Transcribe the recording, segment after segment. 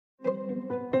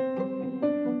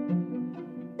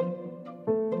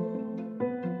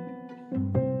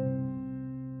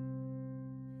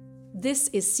This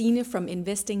is Signe from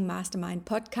Investing Mastermind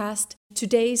podcast.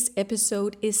 Today's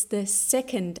episode is the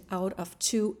second out of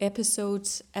 2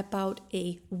 episodes about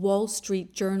a Wall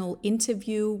Street Journal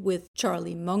interview with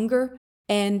Charlie Munger.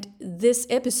 And this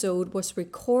episode was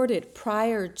recorded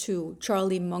prior to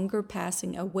Charlie Munger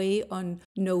passing away on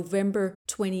November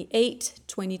 28,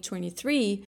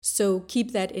 2023. So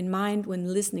keep that in mind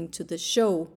when listening to the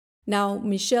show. Now,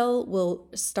 Michelle will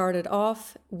start it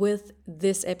off with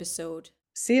this episode.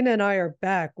 Signe and I are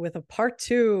back with a part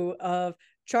 2 of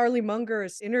Charlie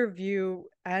Munger's interview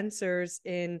answers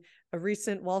in a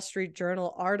recent Wall Street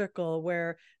Journal article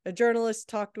where a journalist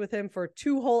talked with him for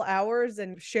 2 whole hours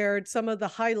and shared some of the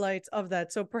highlights of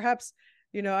that. So perhaps,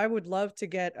 I would love to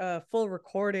get a full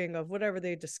recording of whatever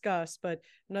they discussed, but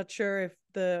I'm not sure if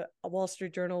the Wall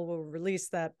Street Journal will release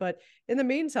that. But in the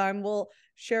meantime, we'll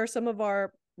share some of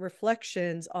our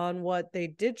reflections on what they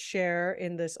did share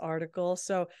in this article.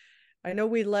 So I know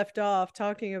we left off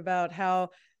talking about how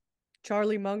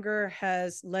Charlie Munger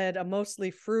has led a mostly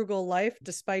frugal life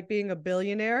despite being a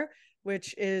billionaire,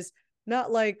 which is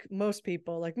not like most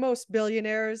people. Like most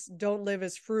billionaires don't live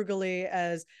as frugally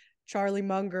as Charlie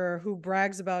Munger, who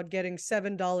brags about getting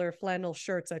 $7 flannel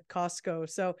shirts at Costco.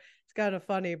 So it's kind of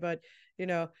funny, but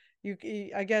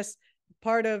I guess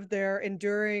part of their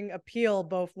enduring appeal,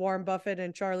 both Warren Buffett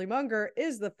and Charlie Munger,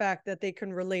 is the fact that they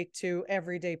can relate to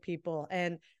everyday people.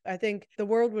 And I think the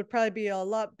world would probably be a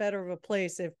lot better of a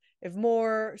place if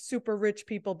more super rich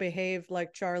people behaved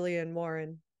like Charlie and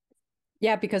Warren.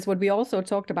 Yeah, because what we also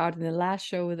talked about in the last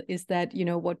show is that,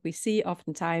 what we see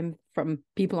oftentimes from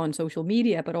people on social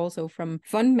media, but also from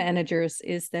fund managers,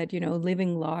 is that,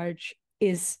 living large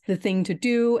is the thing to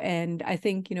do. And I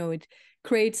think, it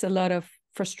creates a lot of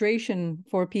frustration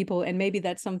for people. And maybe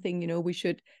that's something, we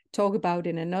should talk about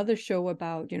in another show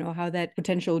about, how that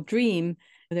potential dream,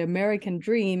 the American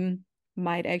dream,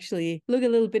 might actually look a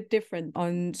little bit different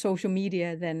on social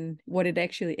media than what it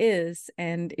actually is.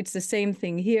 And it's the same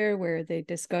thing here where they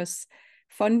discuss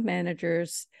fund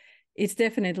managers. It's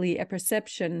definitely a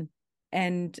perception.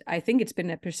 And I think it's been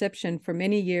a perception for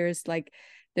many years. Like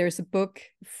there's a book,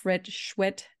 Fred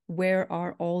Schwett, Where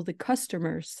Are All the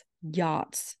Customers'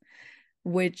 Yachts?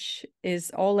 Which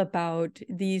is all about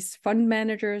these fund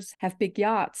managers have big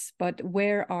yachts, but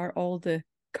where are all the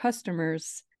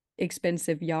customers'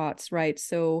 expensive yachts, right?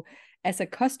 So as a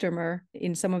customer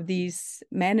in some of these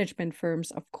management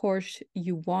firms, of course,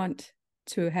 you want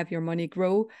to have your money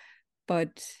grow,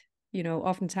 but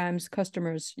oftentimes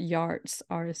customers' yachts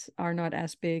are not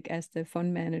as big as the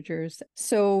fund managers.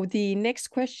 So the next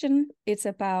question, it's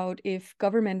about if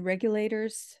government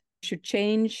regulators should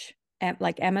change,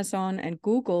 like Amazon and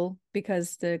Google,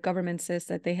 because the government says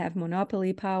that they have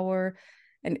monopoly power.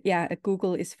 And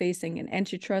Google is facing an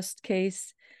antitrust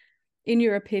case. In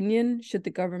your opinion, should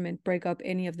the government break up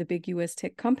any of the big US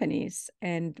tech companies?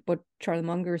 And what Charlie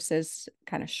Munger says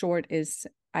kind of short is,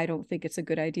 I don't think it's a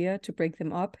good idea to break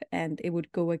them up, and it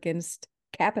would go against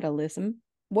capitalism.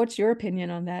 What's your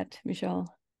opinion on that,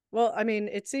 Michelle? Well, I mean,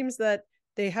 it seems that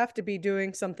they have to be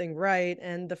doing something right.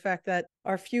 And the fact that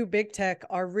our few big tech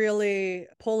are really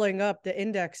pulling up the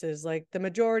indexes, like the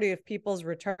majority of people's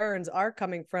returns are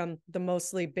coming from the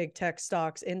mostly big tech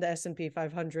stocks in the S&P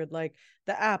 500, like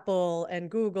the Apple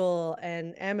and Google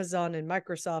and Amazon and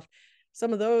Microsoft.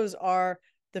 Some of those are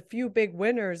the few big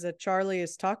winners that Charlie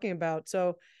is talking about.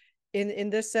 So in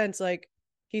this sense, like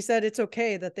he said, it's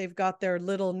okay that they've got their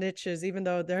little niches, even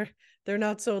though they're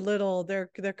not so little. They're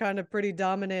kind of pretty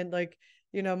dominant. Like,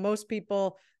 most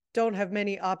people don't have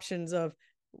many options of,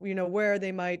 where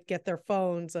they might get their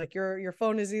phones. Like your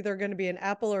phone is either going to be an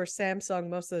Apple or Samsung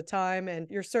most of the time. And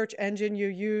your search engine you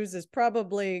use is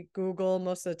probably Google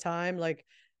most of the time. Like,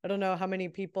 I don't know how many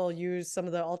people use some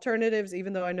of the alternatives,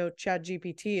 even though I know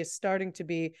ChatGPT is starting to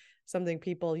be something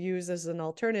people use as an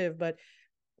alternative. But,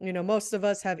 most of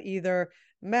us have either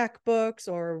MacBooks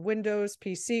or Windows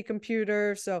PC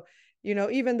computers. So,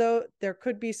 even though there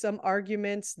could be some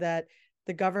arguments that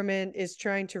the government is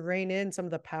trying to rein in some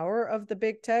of the power of the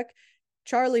big tech,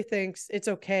 Charlie thinks it's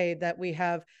okay that we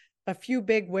have a few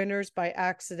big winners by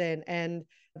accident, and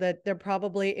that they're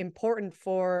probably important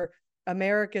for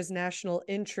America's national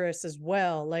interests as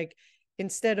well. Like,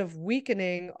 instead of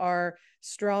weakening our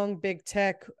strong big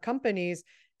tech companies,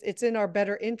 it's in our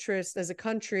better interest as a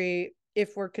country,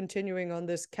 if we're continuing on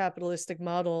this capitalistic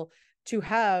model, to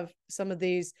have some of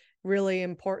these really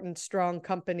important, strong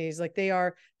companies. Like, they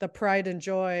are the pride and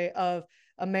joy of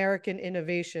American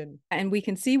innovation. And we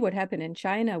can see what happened in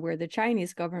China, where the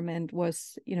Chinese government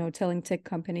was, telling tech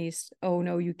companies, oh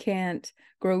no, you can't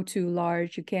grow too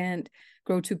large, you can't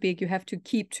grow too big, you have to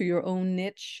keep to your own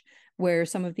niche, where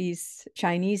some of these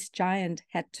Chinese giants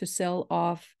had to sell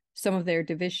off some of their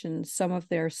divisions, some of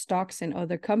their stocks in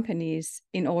other companies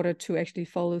in order to actually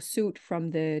follow suit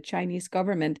from the Chinese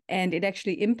government. And it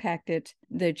actually impacted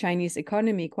the Chinese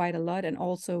economy quite a lot, and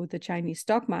also the Chinese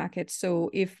stock market. So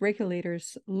if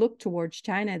regulators look towards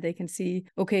China, they can see,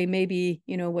 okay, maybe,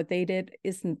 what they did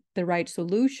isn't the right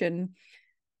solution.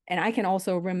 And I can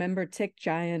also remember tech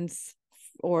giants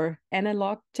or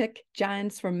analog tech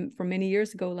giants from many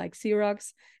years ago, like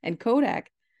Xerox and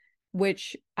Kodak,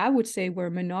 which I would say were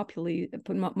monopolies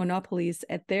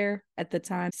at the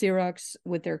time. Xerox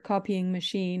with their copying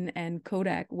machine and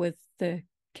Kodak with the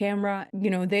camera.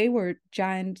 They were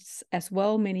giants as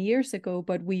well many years ago,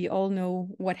 but we all know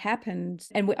what happened.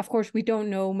 And of course, we don't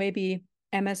know, maybe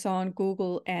Amazon,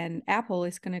 Google, and Apple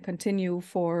is going to continue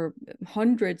for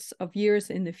hundreds of years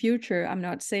in the future. I'm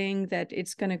not saying that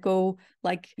it's going to go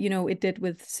like, it did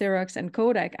with Xerox and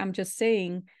Kodak. I'm just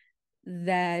saying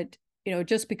that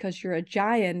just because you're a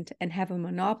giant and have a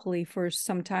monopoly for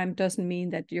some time doesn't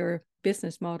mean that your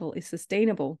business model is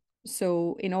sustainable.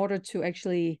 So in order to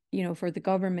actually, for the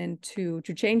government to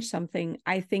change something,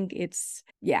 I think it's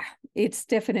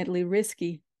definitely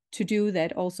risky to do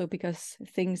that, also because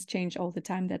things change all the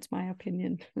time. That's my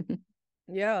opinion.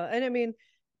 Yeah. And I mean,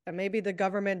 maybe the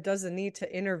government doesn't need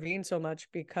to intervene so much,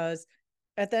 because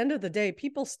at the end of the day,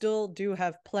 people still do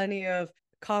have plenty of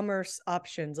commerce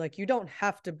options. Like, you don't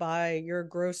have to buy your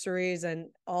groceries and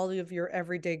all of your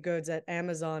everyday goods at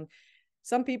Amazon.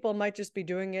 Some people might just be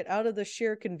doing it out of the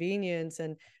sheer convenience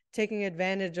and taking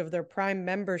advantage of their Prime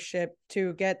membership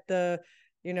to get the,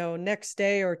 next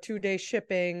day or 2-day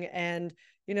shipping. And,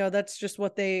 that's just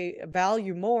what they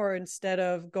value more, instead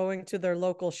of going to their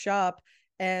local shop.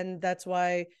 And that's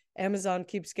why Amazon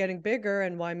keeps getting bigger,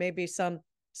 and why maybe some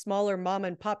smaller mom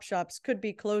and pop shops could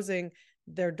be closing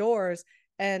their doors.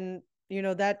 And,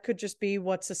 that could just be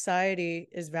what society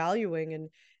is valuing. And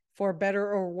for better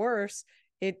or worse,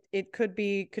 it could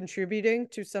be contributing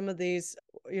to some of these,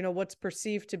 what's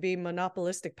perceived to be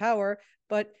monopolistic power.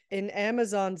 But in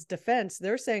Amazon's defense,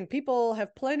 they're saying people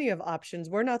have plenty of options.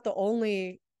 We're not the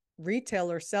only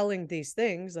retailer selling these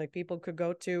things. Like, people could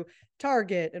go to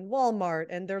Target and Walmart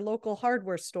and their local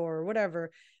hardware store or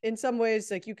whatever. In some ways,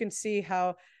 like, you can see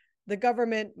how the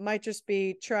government might just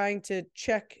be trying to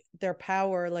check their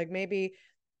power. Like, maybe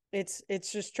it's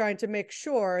just trying to make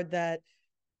sure that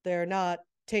they're not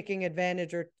taking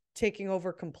advantage or taking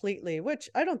over completely, which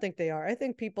I don't think they are. I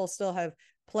think people still have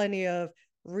plenty of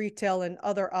retail and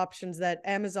other options that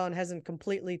Amazon hasn't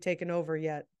completely taken over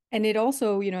yet. And it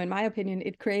also, in my opinion,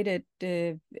 it created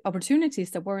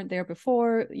opportunities that weren't there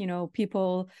before.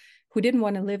 People who didn't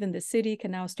want to live in the city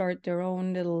can now start their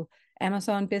own little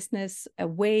Amazon business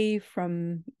away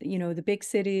from, the big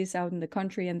cities out in the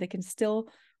country, and they can still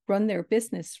run their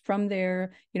business from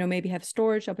there, maybe have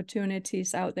storage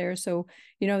opportunities out there. So,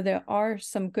 there are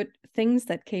some good things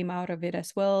that came out of it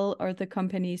as well. Or the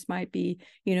companies might be,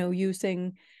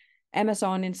 using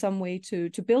Amazon in some way to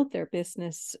build their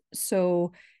business.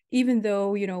 So even though,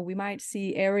 we might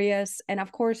see areas, and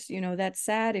of course, that's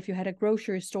sad if you had a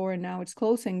grocery store and now it's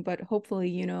closing, but hopefully,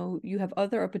 you have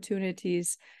other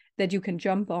opportunities that you can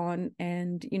jump on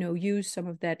and, use some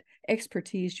of that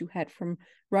expertise you had from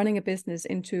running a business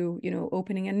into,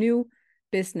 opening a new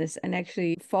business and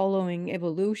actually following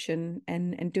evolution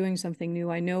and doing something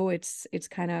new. I know it's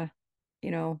kind of,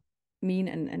 mean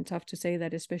and tough to say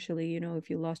that, especially, if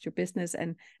you lost your business.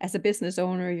 And as a business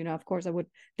owner, of course, I would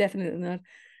definitely not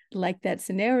like that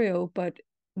scenario. But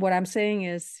what I'm saying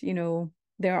is,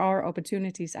 there are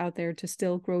opportunities out there to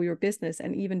still grow your business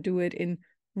and even do it in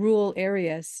rural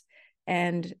areas.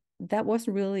 And that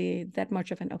wasn't really that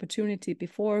much of an opportunity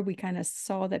before. We kind of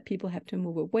saw that people have to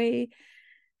move away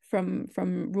from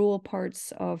rural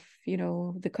parts of,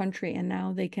 the country, and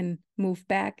now they can move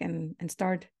back and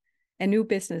start a new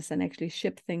business and actually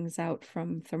ship things out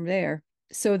from there.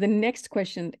 So the next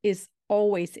question is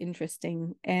always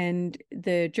interesting. And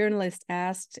the journalist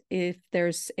asked if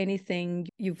there's anything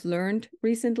you've learned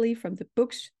recently from the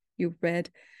books you've read.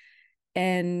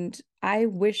 And I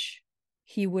wish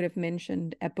he would have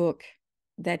mentioned a book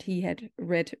that he had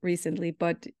read recently,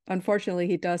 but unfortunately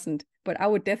he doesn't. But I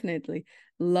would definitely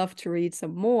love to read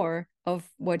some more of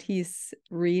what he's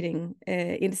reading.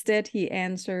 Instead, he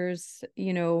answers,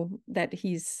 that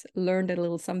he's learned a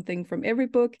little something from every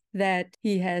book that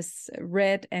he has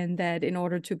read, and that in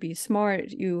order to be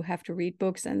smart, you have to read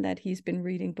books, and that he's been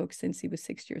reading books since he was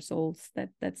 6 years old.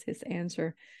 That's his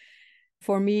answer.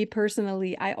 For me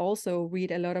personally, I also read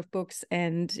a lot of books,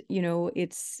 and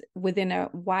it's within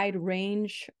a wide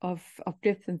range of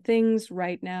different things.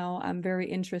 Right now, I'm very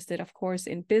interested, of course,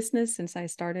 in business since I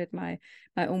started my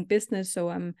own business. So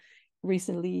I'm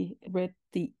recently read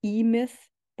The E-Myth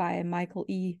by Michael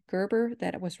E. Gerber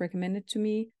that was recommended to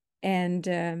me.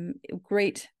 And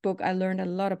great book. I learned a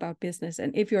lot about business.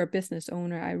 And if you're a business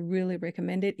owner, I really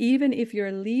recommend it. Even if you're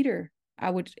a leader, I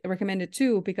would recommend it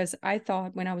too, because I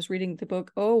thought when I was reading the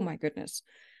book, oh my goodness,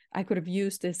 I could have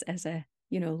used this as a,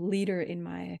 leader in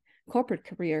my corporate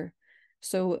career.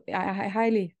 So I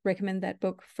highly recommend that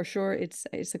book for sure. It's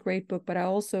a great book, but I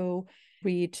also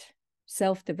read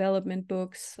self-development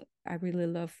books. I really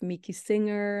love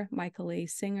Michael A.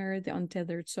 Singer, The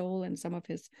Untethered Soul, and some of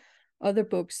his other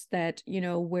books that,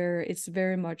 where it's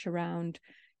very much around,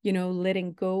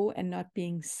 letting go and not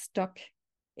being stuck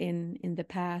in the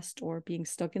past or being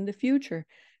stuck in the future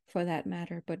for that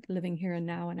matter, but living here and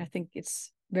now. And I think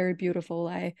it's very beautiful.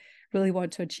 I really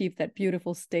want to achieve that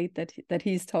beautiful state that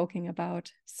he's talking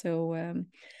about. So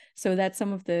that's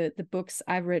some of the books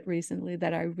I've read recently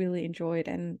that I really enjoyed,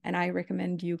 and I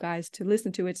recommend you guys to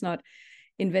listen to. It's not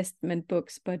investment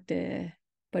books, but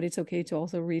it's okay to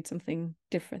also read something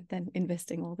different than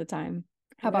investing all the time.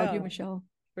 How about you, Michelle?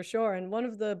 For sure. And one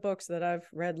of the books that I've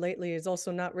read lately is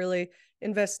also not really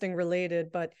investing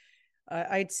related, but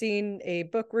I'd seen a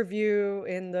book review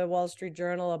in the Wall Street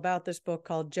Journal about this book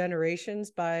called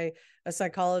Generations by a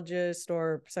psychologist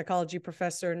or psychology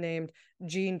professor named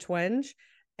Jean Twenge.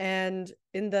 And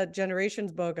in that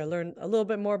Generations book, I learned a little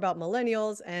bit more about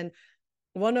millennials. And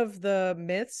one of the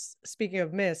myths, speaking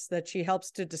of myths, that she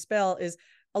helps to dispel is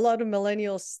a lot of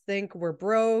millennials think we're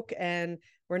broke and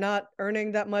we're not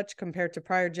earning that much compared to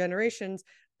prior generations.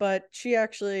 But she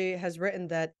actually has written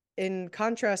that in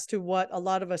contrast to what a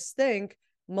lot of us think,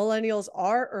 millennials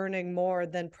are earning more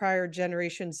than prior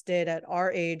generations did at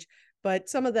our age. But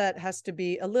some of that has to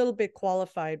be a little bit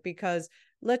qualified because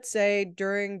let's say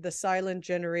during the silent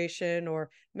generation or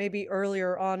maybe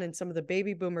earlier on in some of the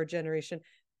baby boomer generation,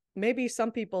 maybe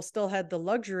some people still had the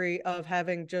luxury of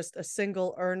having just a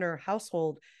single earner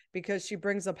household, because she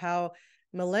brings up how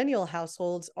millennial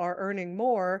households are earning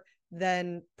more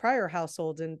than prior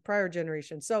households in prior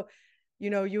generations. So,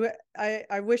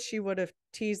 I wish she would have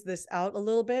teased this out a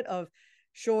little bit of,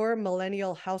 sure,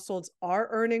 millennial households are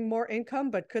earning more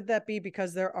income, but could that be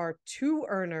because there are two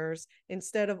earners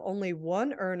instead of only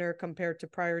one earner compared to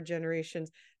prior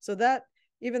generations? So that,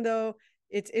 even though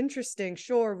it's interesting,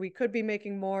 sure, we could be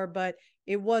making more, but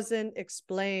it wasn't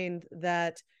explained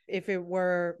that if it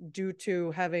were due to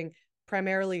having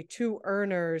primarily two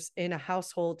earners in a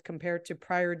household compared to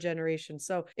prior generations.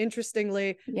 So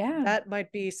interestingly, that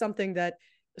might be something that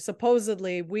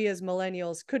supposedly we as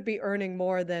millennials could be earning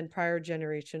more than prior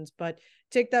generations, but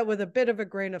take that with a bit of a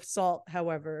grain of salt,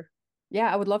 however.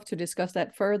 Yeah, I would love to discuss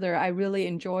that further. I really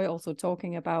enjoy also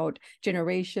talking about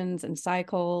generations and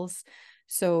cycles.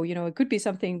 So, it could be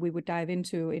something we would dive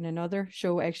into in another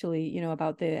show, actually,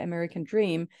 about the American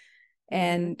dream.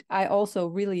 And I also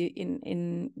really,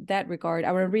 in that regard,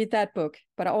 I want to read that book,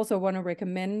 but I also want to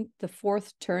recommend The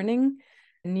Fourth Turning.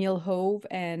 Neil Hove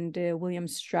and William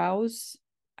Strauss,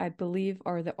 I believe,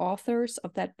 are the authors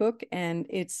of that book. And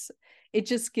it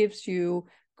just gives you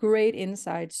great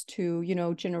insights to,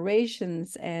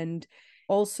 generations and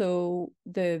also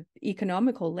the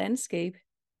economical landscape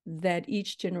that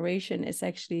each generation is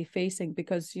actually facing,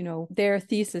 because their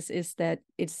thesis is that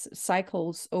it's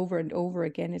cycles over and over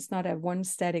again. It's not a one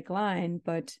static line,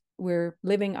 but we're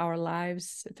living our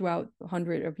lives throughout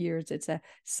 100 of years. It's a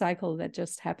cycle that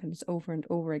just happens over and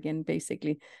over again,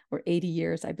 basically, or 80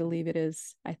 years, I believe it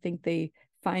is. I think they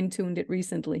fine-tuned it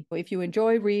recently. If you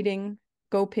enjoy reading,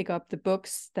 go pick up the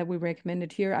books that we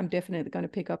recommended here. I'm definitely going to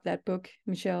pick up that book,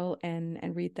 Michelle, and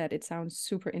read that. It sounds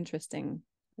super interesting.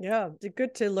 Yeah, it's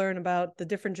good to learn about the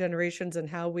different generations and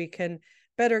how we can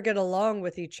better get along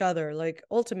with each other. Like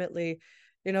ultimately,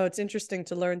 it's interesting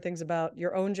to learn things about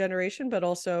your own generation, but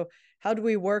also how do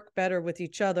we work better with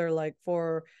each other, like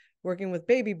for working with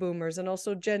baby boomers and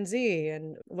also Gen Z,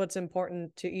 and what's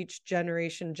important to each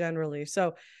generation generally.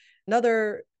 So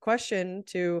another question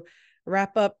to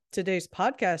wrap up today's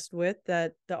podcast with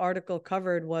that the article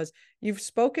covered was, you've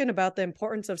spoken about the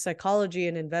importance of psychology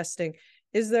in investing.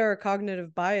 Is there a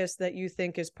cognitive bias that you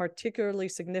think is particularly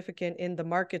significant in the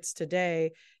markets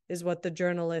today, is what the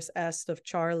journalist asked of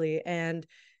Charlie. And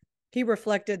he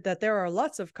reflected that there are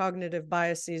lots of cognitive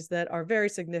biases that are very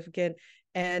significant.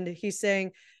 And he's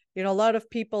saying, a lot of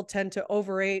people tend to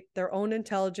overrate their own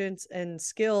intelligence and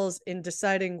skills in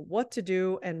deciding what to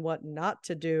do and what not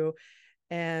to do.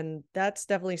 And that's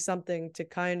definitely something to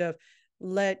kind of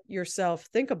let yourself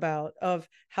think about of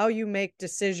how you make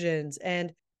decisions,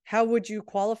 and how would you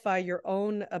qualify your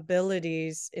own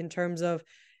abilities in terms of,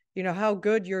 how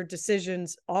good your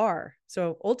decisions are.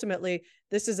 So ultimately,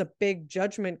 this is a big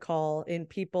judgment call in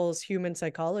people's human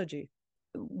psychology.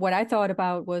 What I thought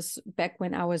about was back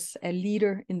when I was a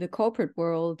leader in the corporate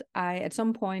world, at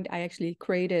some point, I actually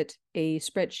created a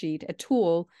spreadsheet, a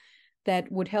tool that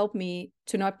would help me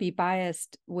to not be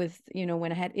biased with,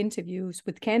 when I had interviews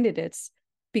with candidates,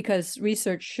 because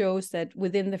research shows that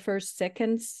within the first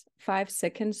 5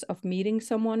 seconds of meeting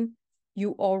someone,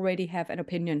 you already have an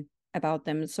opinion about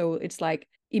them. So it's like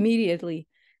immediately.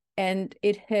 And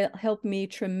it helped me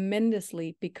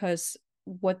tremendously, because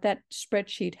what that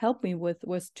spreadsheet helped me with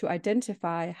was to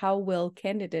identify how well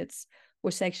candidates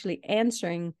was actually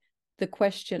answering the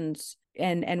questions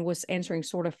and was answering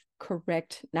sort of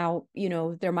correct. Now, you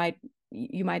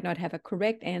might not have a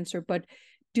correct answer, but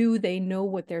do they know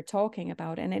what they're talking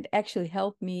about? And it actually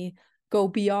helped me go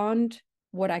beyond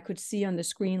what I could see on the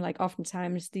screen. Like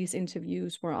oftentimes these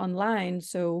interviews were online,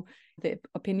 so the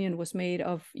opinion was made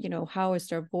of, how is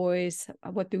their voice,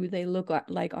 what do they look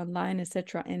like online,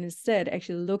 etc. And instead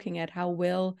actually looking at how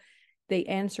well they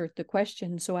answered the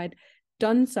question. So I'd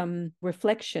done some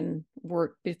reflection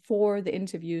work before the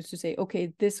interviews to say,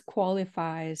 okay, this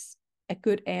qualifies a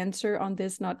good answer on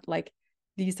this, not like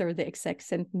these are the exact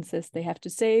sentences they have to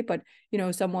say, but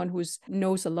someone who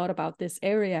knows a lot about this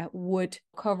area would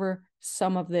cover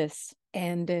some of this.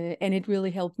 And it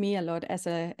really helped me a lot as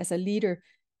a leader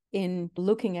in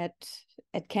looking at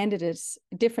candidates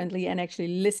differently and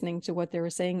actually listening to what they were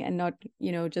saying, and not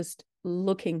just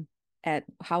looking at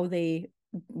how they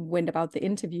went about the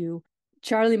interview.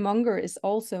 Charlie Munger is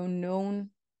also known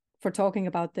for talking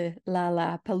about the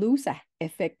Lollapalooza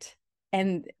effect.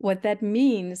 And what that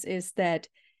means is that,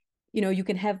 you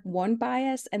can have one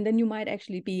bias, and then you might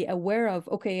actually be aware of,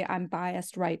 okay, I'm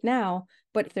biased right now,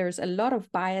 but if there's a lot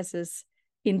of biases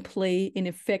in play, in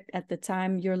effect at the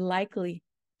time, you're likely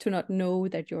to not know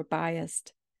that you're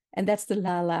biased. And that's the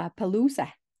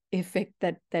Lollapalooza effect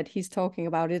that he's talking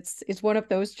about. It's one of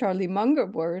those Charlie Munger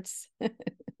words.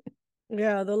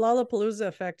 Yeah, the Lollapalooza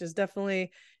effect is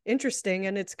definitely interesting,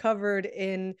 and it's covered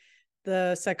in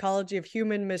the Psychology of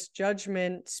Human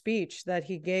Misjudgment speech that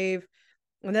he gave.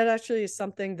 And that actually is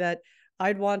something that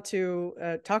I'd want to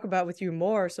talk about with you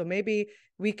more. So maybe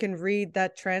we can read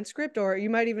that transcript, or you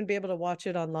might even be able to watch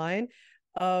it online,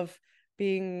 of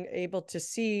being able to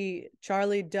see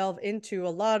Charlie delve into a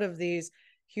lot of these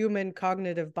human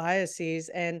cognitive biases.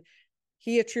 And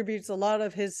he attributes a lot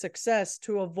of his success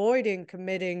to avoiding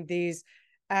committing these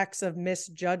acts of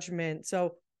misjudgment.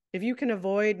 So if you can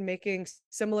avoid making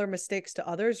similar mistakes to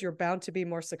others, you're bound to be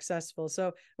more successful.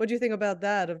 So what do you think about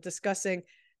that, of discussing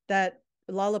that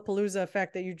Lollapalooza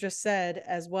effect that you just said,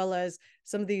 as well as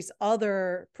some of these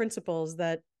other principles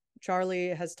that Charlie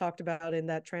has talked about in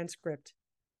that transcript?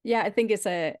 Yeah, I think it's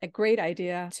a great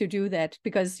idea to do that,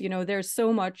 because, there's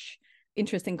so much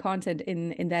interesting content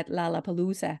in that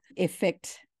Lollapalooza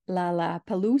effect.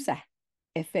 Lollapalooza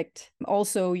effect.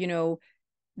 Also,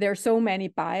 there are so many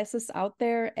biases out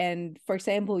there. And for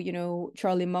example,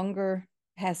 Charlie Munger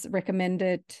has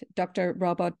recommended Dr.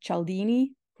 Robert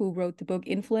Cialdini, who wrote the book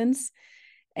Influence.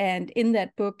 And in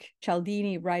that book,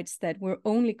 Cialdini writes that we're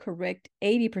only correct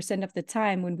 80% of the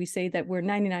time when we say that we're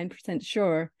 99%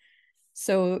 sure.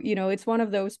 So, it's one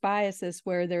of those biases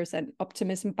where there's an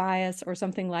optimism bias or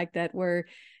something like that, where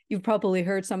you've probably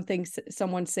heard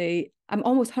someone say, I'm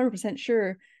almost 100%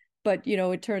 sure, but,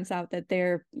 it turns out that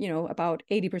they're, about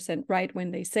 80% right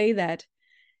when they say that.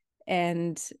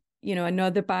 And,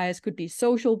 another bias could be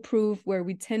social proof, where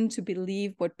we tend to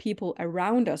believe what people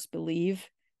around us believe.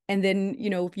 And then,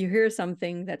 if you hear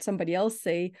something that somebody else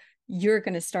say, you're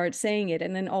going to start saying it.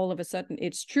 And then all of a sudden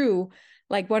it's true.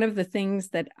 Like one of the things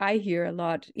that I hear a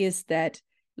lot is that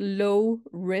low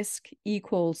risk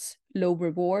equals low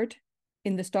reward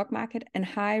in the stock market, and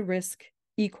high risk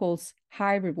equals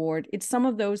high reward. It's some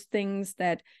of those things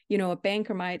that, a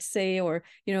banker might say, or,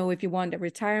 if you want a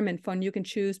retirement fund, you can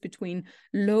choose between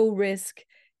low risk,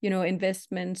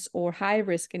 investments or high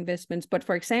risk investments. But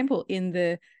for example, in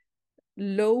the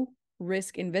low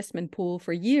risk investment pool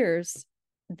for years,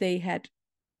 they had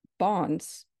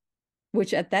bonds,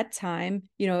 which at that time,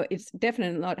 it's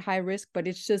definitely not high risk, but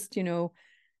it's just,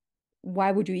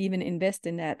 why would you even invest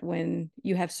in that when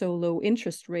you have so low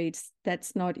interest rates?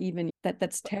 That's not even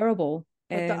that's terrible.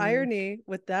 But the irony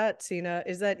with that, Signe,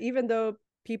 is that even though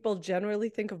people generally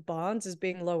think of bonds as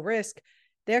being low risk,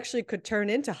 they actually could turn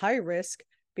into high risk,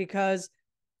 because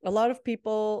a lot of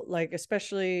people, like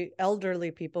especially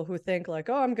elderly people who think like,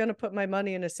 oh, I'm going to put my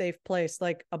money in a safe place,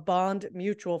 like a bond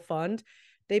mutual fund.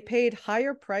 They paid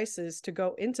higher prices to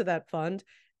go into that fund.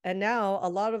 And now a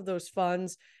lot of those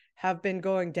funds have been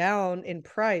going down in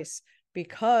price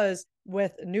because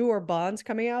with newer bonds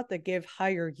coming out that give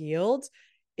higher yields,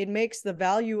 it makes the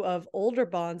value of older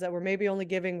bonds that were maybe only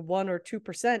giving 1 or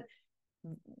 2%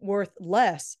 worth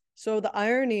less. So the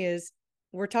irony is,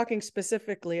 we're talking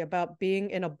specifically about being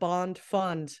in a bond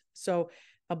fund. So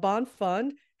a bond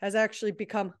fund has actually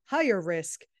become higher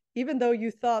risk, even though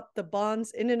you thought the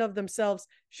bonds in and of themselves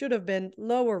should have been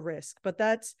lower risk. But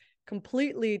that's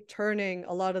completely turning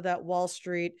a lot of that Wall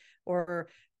Street or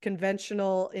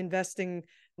conventional investing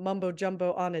mumbo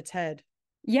jumbo on its head.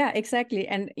 Yeah, exactly.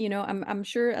 And, I'm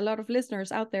sure a lot of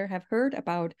listeners out there have heard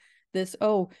about this.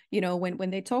 When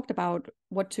they talked about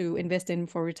what to invest in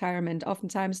for retirement,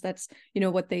 oftentimes that's,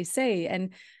 what they say. And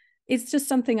it's just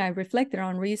something I reflected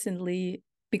on recently,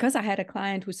 because I had a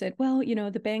client who said, well,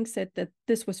 the bank said that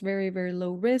this was very, very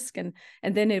low risk, and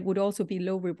then it would also be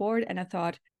low reward. And I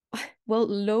thought, well,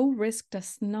 low risk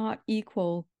does not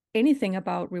equal anything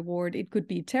about reward. It could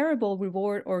be terrible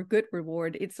reward or good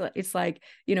reward. It's like,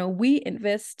 we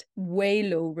invest way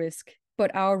low risk,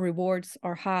 but our rewards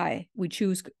are high. We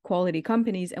choose quality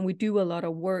companies and we do a lot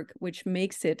of work, which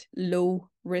makes it low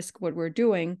risk what we're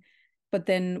doing. But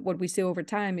then what we see over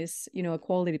time is, a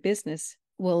quality business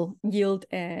will yield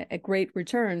a great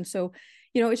return. So,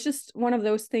 it's just one of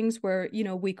those things where,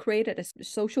 we created a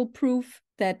social proof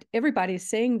that everybody is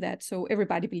saying that, so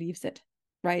everybody believes it,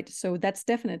 right? So that's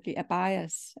definitely a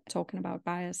bias, talking about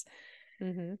bias.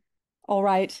 Mm-hmm. All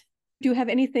right. Do you have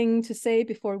anything to say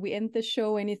before we end the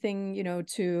show? Anything,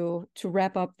 to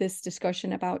wrap up this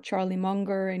discussion about Charlie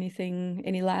Munger?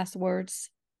 Any last words?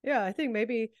 Yeah, I think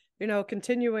maybe,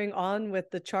 continuing on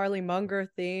with the Charlie Munger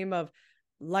theme of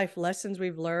life lessons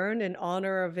we've learned in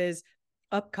honor of his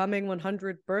upcoming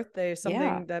 100th birthday,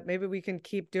 something that maybe we can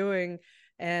keep doing.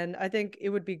 And I think it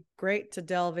would be great to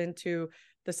delve into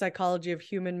the psychology of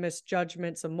human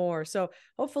misjudgment some more. So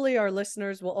hopefully our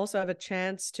listeners will also have a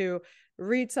chance to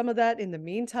read some of that in the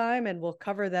meantime, and we'll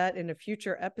cover that in a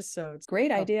future episode.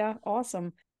 Great idea.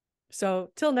 Awesome.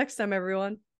 So till next time,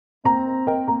 everyone.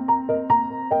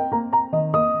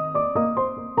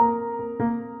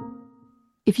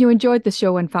 If you enjoyed the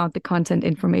show and found the content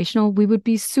informational, we would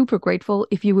be super grateful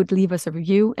if you would leave us a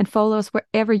review and follow us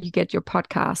wherever you get your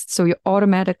podcasts, so you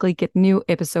automatically get new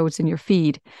episodes in your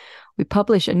feed. We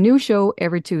publish a new show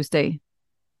every Tuesday.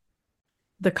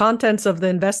 The contents of the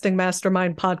Investing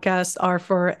Mastermind podcast are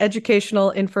for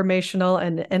educational, informational,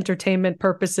 and entertainment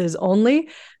purposes only.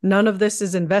 None of this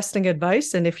is investing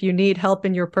advice, and if you need help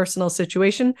in your personal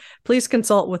situation, please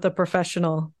consult with a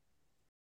professional.